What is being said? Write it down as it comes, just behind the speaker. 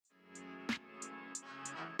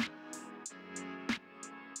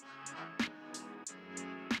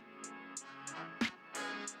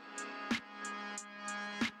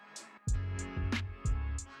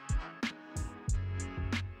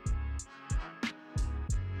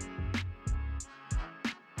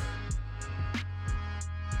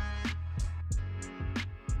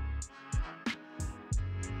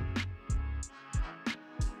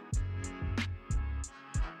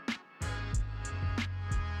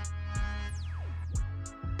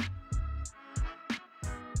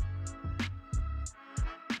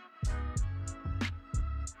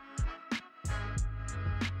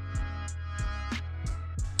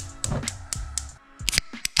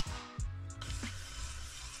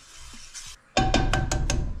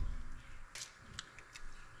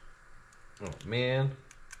man.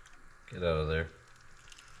 Get out of there.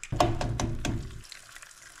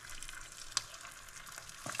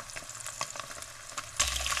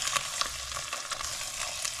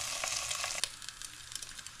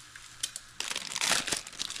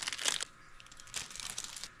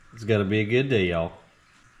 It's gotta be a good day, y'all.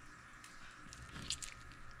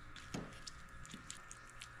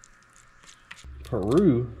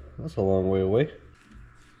 Peru? That's a long way away.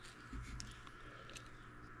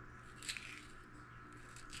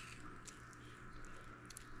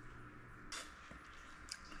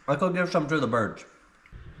 Let's go give some to the birds.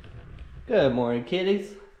 Good morning,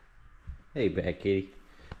 kitties. Hey, bad kitty.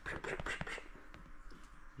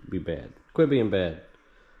 Be bad. Quit being bad.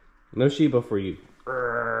 No Sheba for you.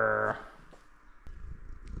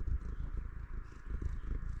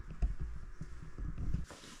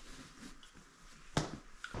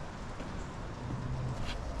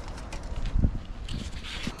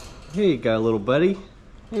 Here you go, little buddy.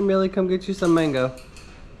 Hey, Millie, come get you some mango.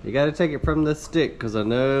 You gotta take it from the stick, because I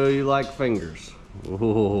know you like fingers.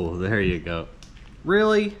 Oh, there you go.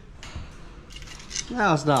 Really?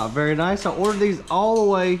 That's not very nice. I ordered these all the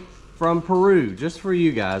way from Peru, just for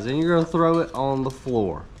you guys, and you're gonna throw it on the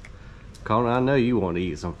floor. Conan, I know you want to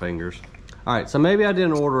eat some fingers. All right, so maybe I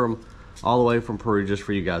didn't order them all the way from Peru just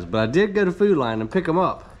for you guys, but I did go to Food Line and pick them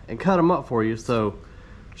up and cut them up for you, so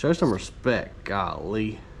show some respect,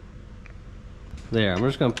 golly. There, I'm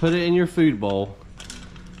just gonna put it in your food bowl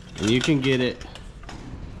and you can get it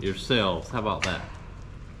yourselves. How about that?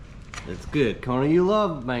 It's good. Conan, you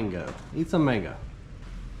love mango. Eat some mango.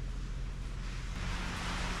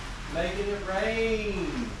 Making it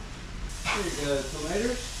rain. Here you go,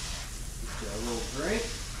 tomatoes. Get a little drink.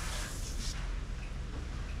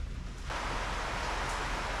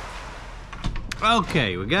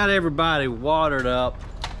 Okay, we got everybody watered up.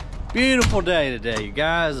 Beautiful day today, you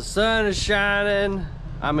guys. The sun is shining.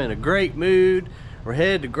 I'm in a great mood. We're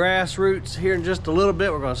headed to Grassroots here in just a little bit.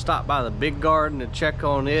 We're gonna stop by the big garden and check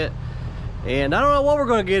on it. And I don't know what we're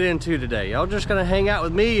gonna get into today. Y'all just gonna hang out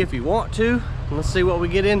with me if you want to. Let's see what we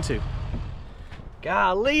get into.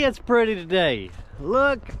 Golly, it's pretty today.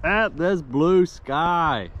 Look at this blue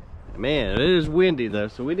sky. Man, it is windy though,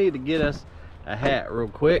 so we need to get us a hat real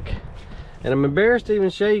quick. And I'm embarrassed to even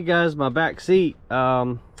show you guys my back seat.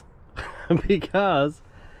 Because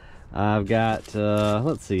I've got,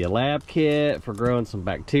 let's see, a lab kit for growing some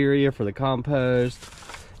bacteria for the compost.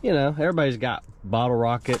 You know, everybody's got bottle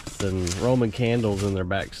rockets and Roman candles in their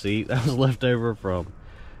back seat. That was left over from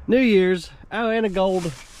New Year's. Oh, and a gold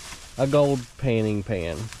panning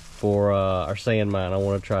pan for our sand mine. I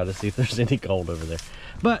want to try to see if there's any gold over there.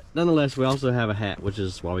 But nonetheless, we also have a hat, which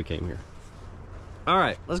is why we came here. All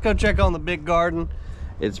right, let's go check on the big garden.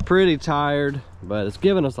 It's pretty tired, but it's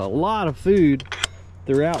given us a lot of food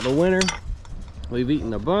throughout the winter. We've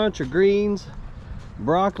eaten a bunch of greens,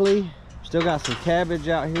 broccoli, still got some cabbage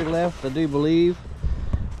out here left, I do believe.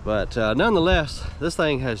 But nonetheless, this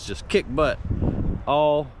thing has just kicked butt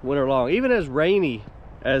all winter long, even as rainy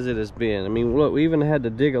as it has been. I mean, look, we even had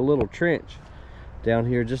to dig a little trench down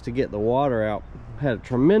here just to get the water out. Had a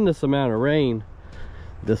tremendous amount of rain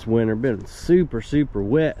this winter, been super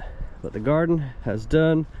wet. But the garden has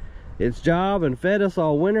done its job and fed us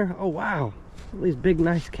all winter. Oh wow, these big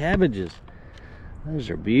nice cabbages. Those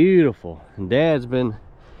are beautiful. And Dad's been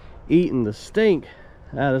eating the stink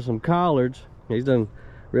out of some collards. He's done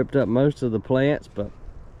ripped up most of the plants, but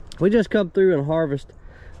we just come through and harvest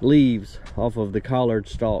leaves off of the collard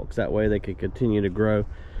stalks. That way they can continue to grow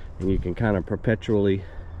and you can kind of perpetually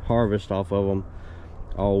harvest off of them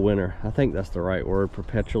all winter. I think that's the right word,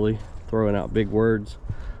 perpetually. Throwing out big words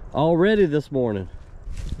already this morning.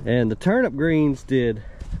 And the turnip greens did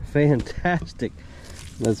fantastic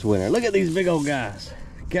this winter. Look at these big old guys.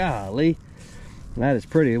 Golly, that is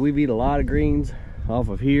pretty. We've eaten a lot of greens off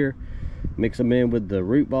of here, mix them in with the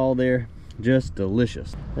root ball there. Just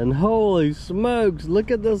delicious. And holy smokes,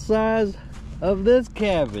 look at the size of this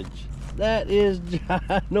cabbage. That is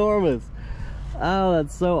ginormous. Oh,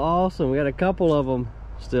 that's so awesome. We got a couple of them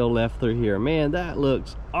still left through here. Man, that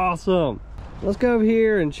looks awesome. Let's go over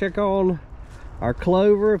here and check on our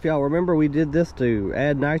clover. If y'all remember, we did this to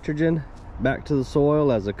add nitrogen back to the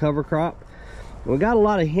soil as a cover crop. We got a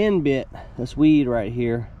lot of henbit, this weed right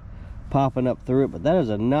here, popping up through it, but that is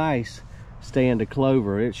a nice stand of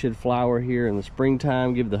clover. It should flower here in the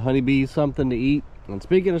springtime, give the honeybees something to eat. And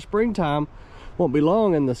speaking of springtime, won't be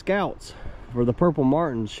long and the scouts for the purple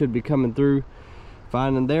martins should be coming through,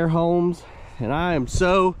 finding their homes. And I am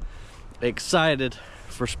so excited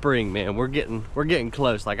for spring, man. We're getting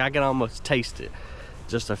close. Like, I can almost taste it.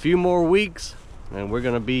 Just a few more weeks and we're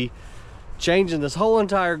gonna be changing this whole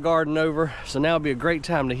entire garden over. So now would be a great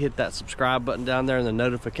time to hit that subscribe button down there and the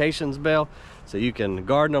notifications bell so you can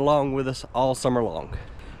garden along with us all summer long.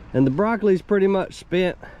 And the broccoli's pretty much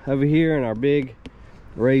spent over here in our big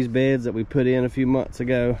raised beds that we put in a few months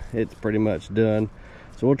ago. It's pretty much done.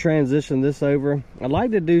 So we'll transition this over. I'd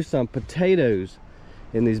like to do some potatoes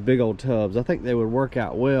in these big old tubs. I think they would work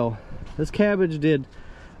out well. This cabbage did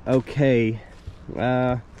okay.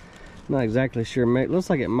 Not exactly sure. It looks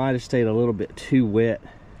like it might have stayed a little bit too wet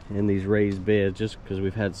in these raised beds just because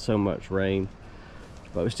we've had so much rain.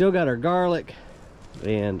 But we still got our garlic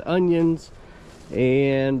and onions,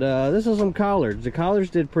 and this is some collards. The collards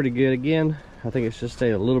did pretty good. Again, I think it's just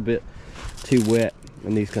stayed a little bit too wet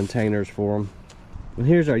in these containers for them. And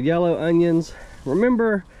here's our yellow onions.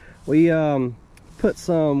 Remember, we put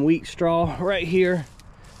some wheat straw right here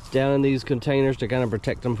down in these containers to kind of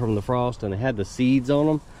protect them from the frost, and it had the seeds on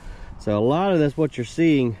them. So a lot of this, what you're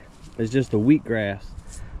seeing, is just the wheatgrass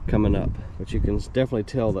coming up. But you can definitely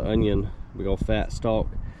tell the onion, big old fat stalk,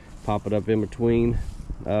 pop it up in between.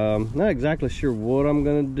 Not exactly sure what I'm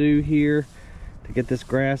gonna do here to get this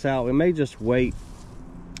grass out. We may just wait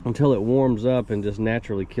until it warms up and just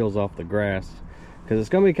naturally kills off the grass, because it's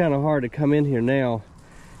gonna be kind of hard to come in here now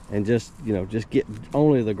and just, you know, just get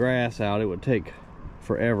only the grass out. It would take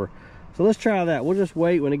forever. So let's try that. We'll just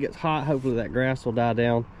wait. When it gets hot, hopefully that grass will die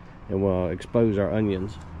down and we'll expose our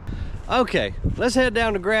onions. Okay, let's head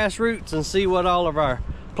down to Grassroots and see what all of our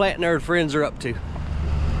plant nerd friends are up to.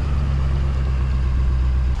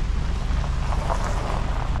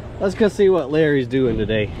 Let's go see what Larry's doing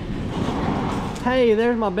today. Hey,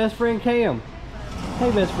 there's my best friend Cam.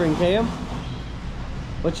 Hey, best friend Cam.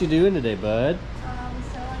 What you doing today, bud?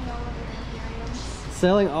 Selling all of your anthuriums.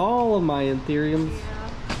 Selling all of my anthuriums?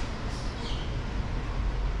 Yeah.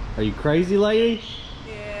 Are you crazy, lady?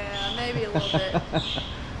 Yeah, maybe a little bit.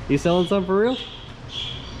 You selling some for real?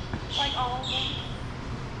 Like all of them.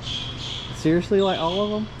 Seriously, like all of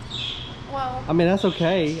them? Well, I mean, that's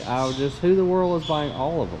okay. I'll just, who in the world is buying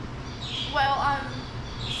all of them? well, I'm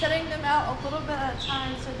setting them out a little bit at a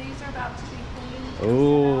time, so these are about to be cleaned.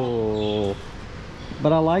 Oh,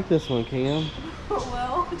 but I like this one, Cam.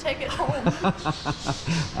 Well, take it home.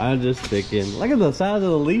 I'm just picking. Look at the size of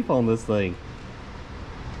the leaf on this thing.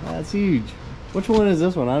 That's huge. Which one is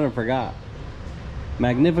this one? I done forgot.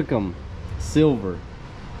 Magnificum Silver.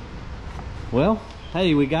 Well,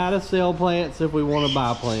 hey, we gotta sell plants if we want to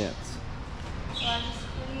buy plants. So I just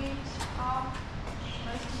cleaned off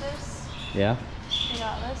most of this. Yeah. We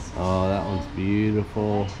got this one. Oh, that one's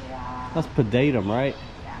beautiful. Yeah. That's pedatum, right?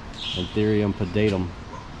 Yeah. Anthurium pedatum.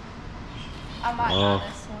 I might buy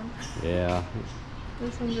this one. Yeah.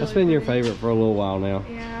 This one's That's really been your pretty. favorite for a little while now.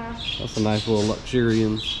 Yeah. That's a nice little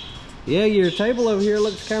luxurian. Yeah, your table over here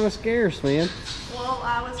looks kind of scarce, man. Well,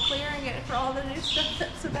 I was clearing it for all the new stuff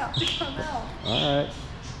that's about to come out. All right.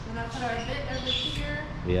 And I put our bit over here.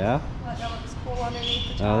 Yeah. Like that looks cool underneath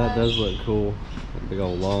the tie. Oh, that does look cool. That big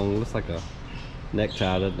old long, looks like a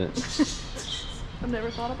necktie, doesn't it? I've never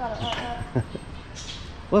thought about it like that.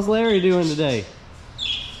 What's Larry doing today?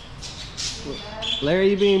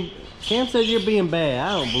 Larry, Cam says you're being bad.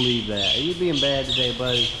 I don't believe that. Are you being bad today,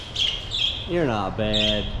 buddy? You're not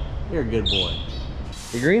bad. You're a good boy.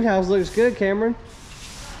 Your greenhouse looks good, Cameron.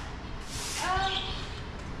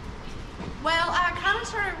 Well, I kind of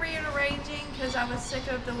started rearranging because I was sick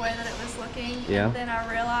of the way that it was looking. Yeah. And then I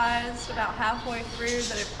realized about halfway through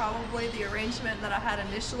that it probably, the arrangement that I had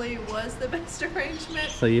initially was the best arrangement.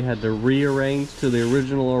 So you had to rearrange to the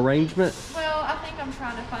original arrangement? Well, I think I'm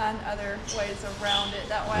trying to find other ways around it.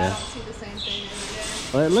 That way I don't see the same thing every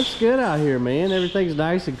day. Well, it looks good out here, man. Everything's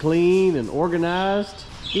nice and clean and organized.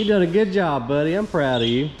 You done a good job, buddy. I'm proud of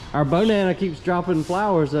you. Our banana keeps dropping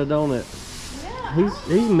flowers though, don't it? Yeah.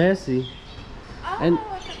 He's messy. I don't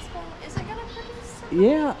know if it's going, is it going to produce something?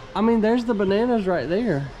 Yeah, I mean, there's the bananas right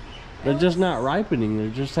there. They're just not ripening. They're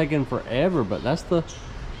just taking forever, but that's the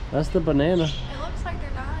banana. It looks like they're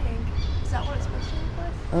dying. Is that what it's supposed to look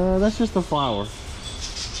like? That's just the flower.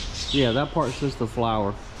 Yeah, that part's just the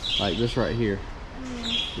flower, like this right here.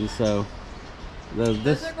 And so, Those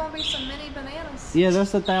are going to be some mini bananas. yeah,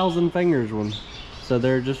 that's the 1,000 fingers one. So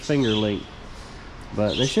they're just finger length.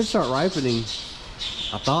 But they should start ripening,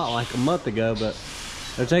 I thought like a month ago, but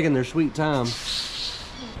they're taking their sweet time.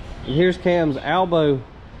 And here's Cam's elbow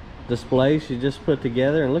display she just put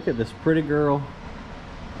together, and look at this pretty girl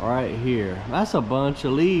right here. That's a bunch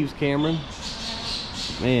of leaves, Cameron.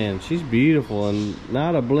 Man, she's beautiful and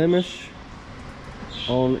not a blemish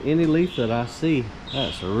on any leaf that I see.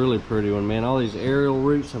 That's a really pretty one, man. All these aerial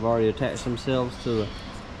roots have already attached themselves to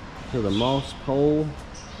the moss pole.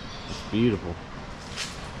 It's beautiful.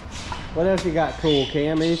 What else you got cool,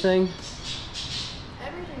 Cam? Anything?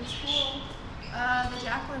 Everything's cool. The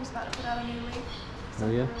Jacqueline's about to put out a new leaf.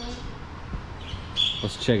 Oh yeah?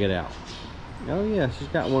 Let's check it out. Oh yeah, she's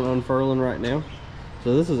got one unfurling right now.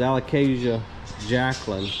 So this is Alocasia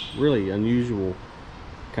Jacqueline. Really unusual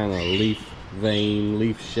kind of leaf vein,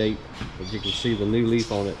 leaf shape. As you can see, the new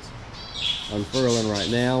leaf on it's unfurling right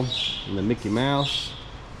now. And the Mickey Mouse,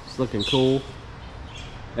 it's looking cool.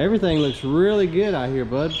 Everything looks really good out here,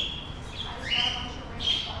 bud.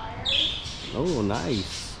 Oh,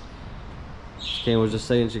 nice. Cam was just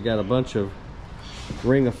saying she got a bunch of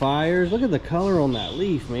ring of fires. Look at the color on that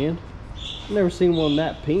leaf, man. I've never seen one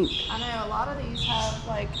that pink. I know, a lot of these have,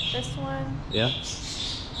 like this one. Yeah.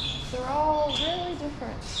 They're all really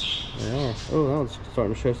different. They are. Oh, now it's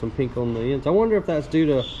starting to show some pink on the ends. I wonder if that's due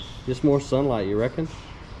to just more sunlight, you reckon?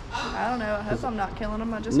 I don't know. I hope I'm not killing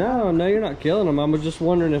them. No, you're not killing them. I was just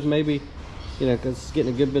wondering if maybe, you know, because it's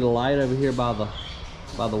getting a good bit of light over here by the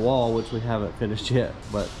wall, which we haven't finished yet.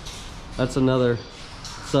 But that's another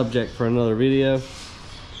subject for another video.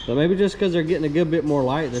 But maybe just because they're getting a good bit more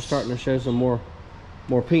light, they're starting to show some more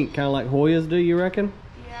pink, kind of like Hoyas do, you reckon?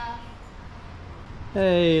 Yeah.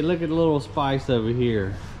 Hey, look at the little Spice over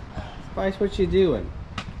here. Spice, what you doing?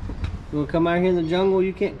 You want to come out here in the jungle?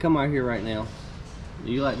 You can't come out here right now.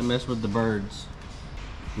 You like to mess with the birds.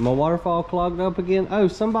 My waterfall clogged up again? Oh,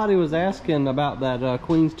 somebody was asking about that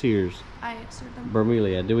Queen's Tears. I answered them.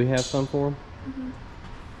 Bromeliad. Do we have some for them?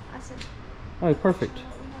 I said. Oh, perfect.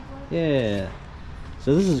 Yeah.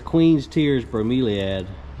 So this is Queen's Tears Bromeliad.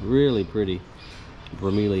 Really pretty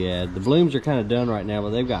Bromeliad. The blooms are kind of done right now, but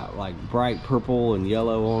they've got like bright purple and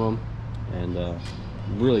yellow on them. And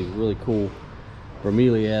really, really cool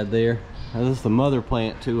Bromeliad there. And this is the mother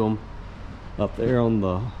plant to them up there on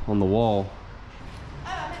the wall. Oh,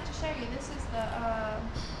 I meant to show you. This is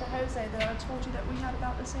the Jose that I told you that we had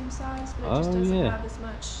about the same size, but it just doesn't have as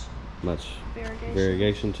much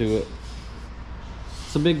variegation to it.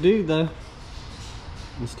 It's a big dude though.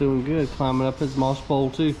 It's doing good, climbing up his moss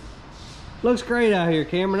pole too. Looks great out here,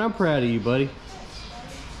 Cameron. I'm proud of you, buddy.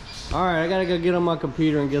 All right, I gotta go get on my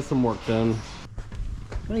computer and get some work done.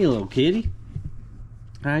 Hey, little kitty.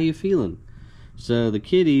 How you feeling? So the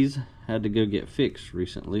kitties had to go get fixed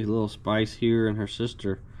recently. Little Spice here and her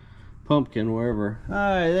sister Pumpkin, wherever.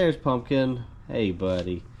 Hi, there's Pumpkin. Hey,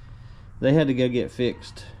 buddy. They had to go get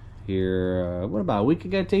fixed here, what, about a week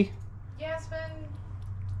ago, T? Yeah, it's been,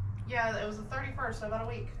 yeah, it was the 31st, so about a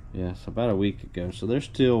week. Yeah, so about a week ago. So they're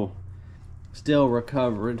still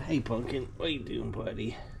recovering. Hey, Pumpkin, what you doing,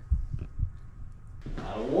 buddy?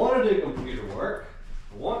 I don't want to do computer work.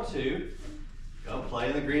 I want to go play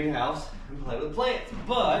in the greenhouse and play with plants,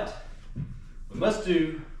 but we must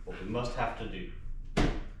do what we must have to do.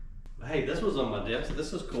 But hey, this was on my desk.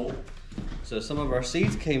 This is cool. So some of our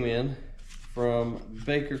seeds came in from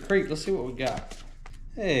Baker Creek. Let's see what we got.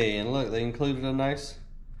 Hey, and look, they included a nice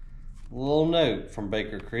little note from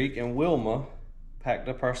Baker Creek, and Wilma packed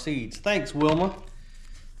up our seeds. Thanks, Wilma.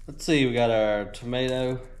 Let's see, we got our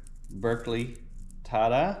tomato Berkeley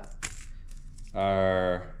tie-dye,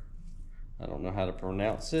 our, I don't know how to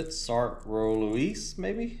pronounce it, Sark Louise,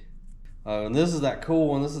 maybe? Oh, and this is that cool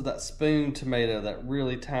one. This is that spoon tomato, that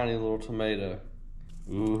really tiny little tomato.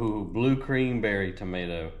 Ooh, blue cream berry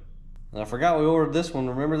tomato. And I forgot we ordered this one.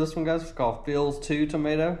 Remember this one, guys? It's called Phil's 2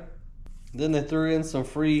 tomato. Then they threw in some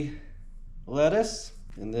free lettuce.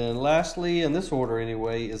 And then lastly, in this order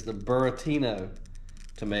anyway, is the Buratino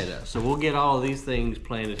tomato. So we'll get all of these things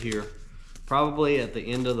planted here probably at the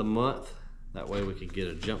end of the month. That way we can get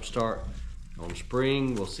a jump start on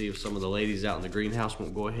spring. We'll see if some of the ladies out in the greenhouse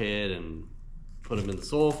won't go ahead and put them in the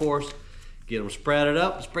soil for us. Get them sprouted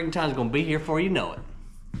up. Springtime's gonna be here before you know it.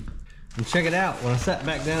 And check it out, when I sat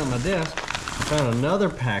back down at my desk, I found another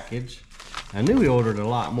package. I knew we ordered a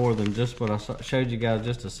lot more than just what I showed you guys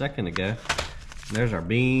just a second ago. And there's our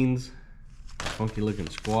beans, funky looking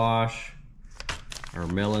squash, or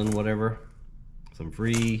melon, whatever. Some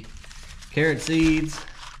free carrot seeds.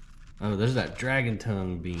 Oh, there's that dragon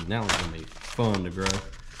tongue bean. That one's gonna be fun to grow.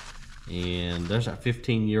 And there's that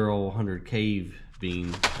 15-year-old 100 cave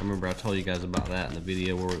bean. I remember I told you guys about that in the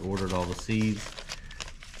video where we ordered all the seeds.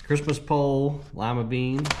 Christmas pole, lima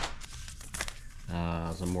bean.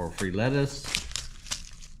 Some more free lettuce.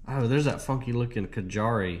 Oh, there's that funky looking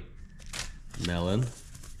Kajari melon.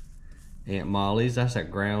 Aunt Molly's, that's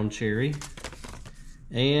that ground cherry.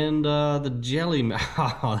 And the jelly melon.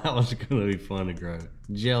 Oh, that was gonna be fun to grow.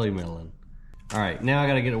 Jelly melon. All right, now I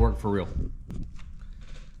gotta get to work for real.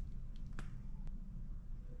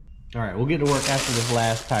 All right, we'll get to work after this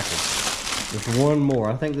last package. There's one more.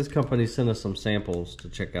 I think this company sent us some samples to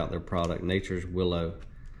check out their product, Nature's Willow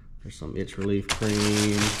There's some itch relief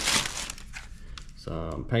cream,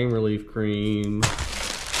 some pain relief cream,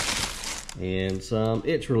 and some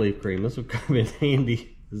itch relief cream. This will come in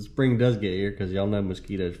handy. The spring does get here because y'all know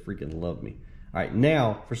mosquitoes freaking love me. All right,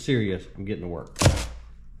 now for serious, I'm getting to work.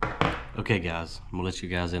 Okay guys, I'm gonna let you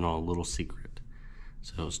guys in on a little secret.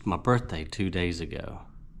 So it's my birthday 2 days ago.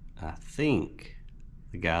 I think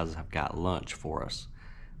the guys have got lunch for us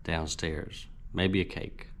downstairs. Maybe a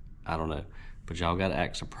cake, I don't know. But y'all gotta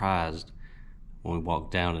act surprised when we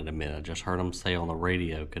walk down in a minute. I just heard them say on the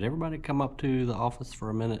radio, could everybody come up to the office for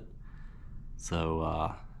a minute?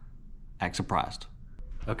 So, act surprised.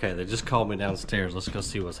 Okay, they just called me downstairs. Let's go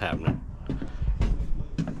see what's happening.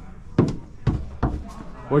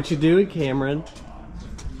 What you doing, Cameron?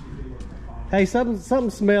 Hey, something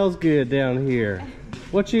smells good down here.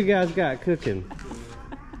 What you guys got cooking?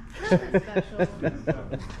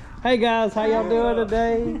 Hey guys, how y'all doing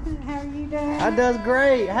today? How are you doing? I does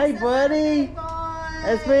great. Hey buddy.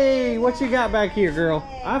 It's me. What you got back here, girl?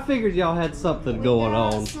 I figured y'all had something going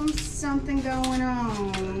on. Something going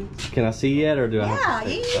on. Can I see yet, or do I have to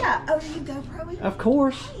say Yeah. Oh, you GoPro? Of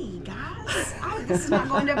course. Hey guys. Oh, this is not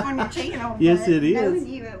going up on your channel. Yes, it is. Knowing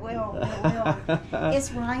you, it will.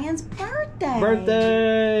 It's Ryan's birthday.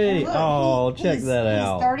 Birthday. Look, Oh, check that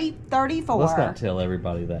out. He's 34. Let's not tell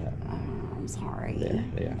everybody that. I'm sorry.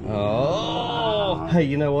 Yeah. Oh. Hey,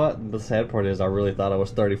 you know what? The sad part is I really thought I was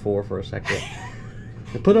 34 for a second.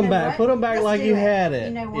 Put them back. Put them back. Let's like you had it.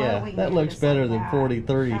 You know what? Yeah, that looks better than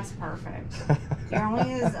 43. That's perfect. You're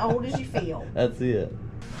only as old as you feel. That's it.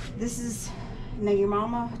 This is, now your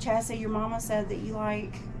mama, Chassie, your mama said that you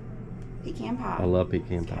like pecan pie. I love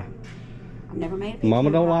pecan pie. I've never made a pecan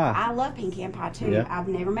Mama don't pie. lie. I love pecan pie too. Yeah. I've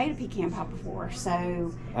never made a pecan pie before,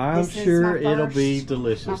 so I'm sure it'll be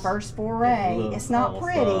delicious. My first foray. It's not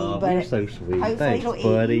pretty, but you're so sweet. hopefully Thanks, it'll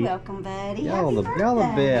buddy. You're welcome, buddy. Y'all the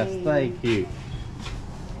Happy best. Thank you.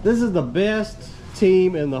 This is the best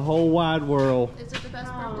team in the whole wide world. Is it the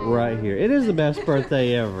best birthday? Right here. It is the best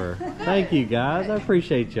birthday ever. Thank you guys. I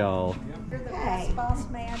appreciate y'all. You're the best boss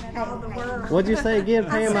man in all the world. What'd you say again, I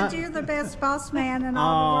Pam? said you're the best boss man in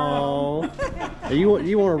all the world. Oh, you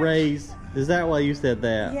want a raise? Is that why you said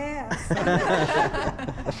that? Yes.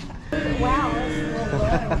 Wow, that's a little low.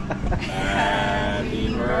 Happy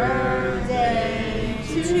birthday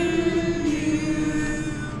to you.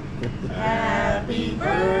 Happy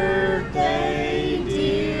birthday,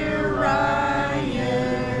 dear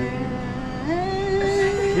Ryan.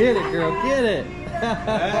 Get it, girl. Get it.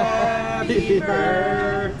 Happy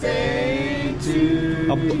birthday to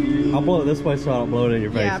you. I'll blow it this way so I don't blow it in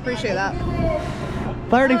your face. Yeah, I appreciate that.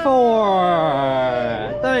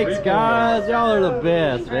 34. Thanks, guys. Y'all are the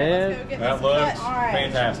best, man. That looks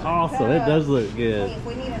fantastic. Awesome. It does look good. If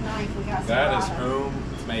we need a knife, we got some. That is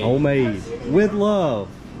homemade. Homemade. With love.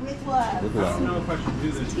 With love. With I love. don't know if I should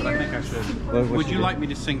do this, but I think I should. What Would should you do? like me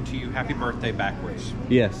to sing to you Happy Birthday backwards?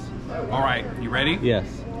 Yes. All right, you ready? Yes.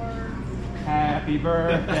 Happy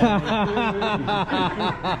birthday.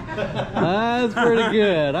 That's pretty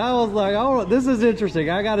good. I was like, oh, this is interesting.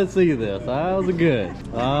 I got to see this. That was good.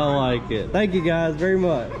 I like it. Thank you guys very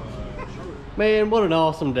much. Man, what an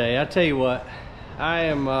awesome day. I tell you what, I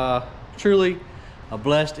am truly a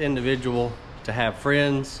blessed individual to have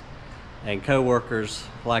friends and co-workers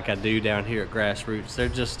like I do down here at Grassroots. They're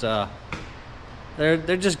just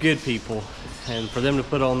they're just good people, and for them to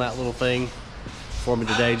put on that little thing for me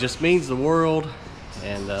today just means the world.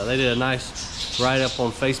 And they did a nice write-up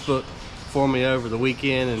on Facebook for me over the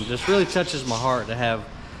weekend, and just really touches my heart to have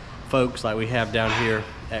folks like we have down here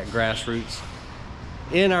at Grassroots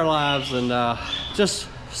in our lives. And just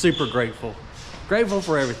super grateful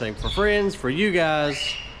for everything, for friends, for you guys.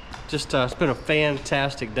 Just it's been a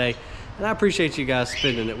fantastic day, and I appreciate you guys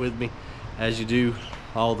spending it with me as you do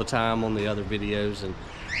all the time on the other videos, and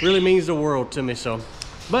really means the world to me. So,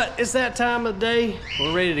 but it's that time of the day.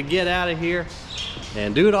 We're ready to get out of here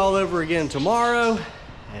and do it all over again tomorrow.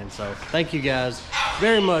 And so thank you guys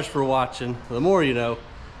very much for watching. The more you know,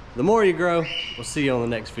 the more you grow. We'll see you on the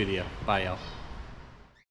next video. Bye, y'all.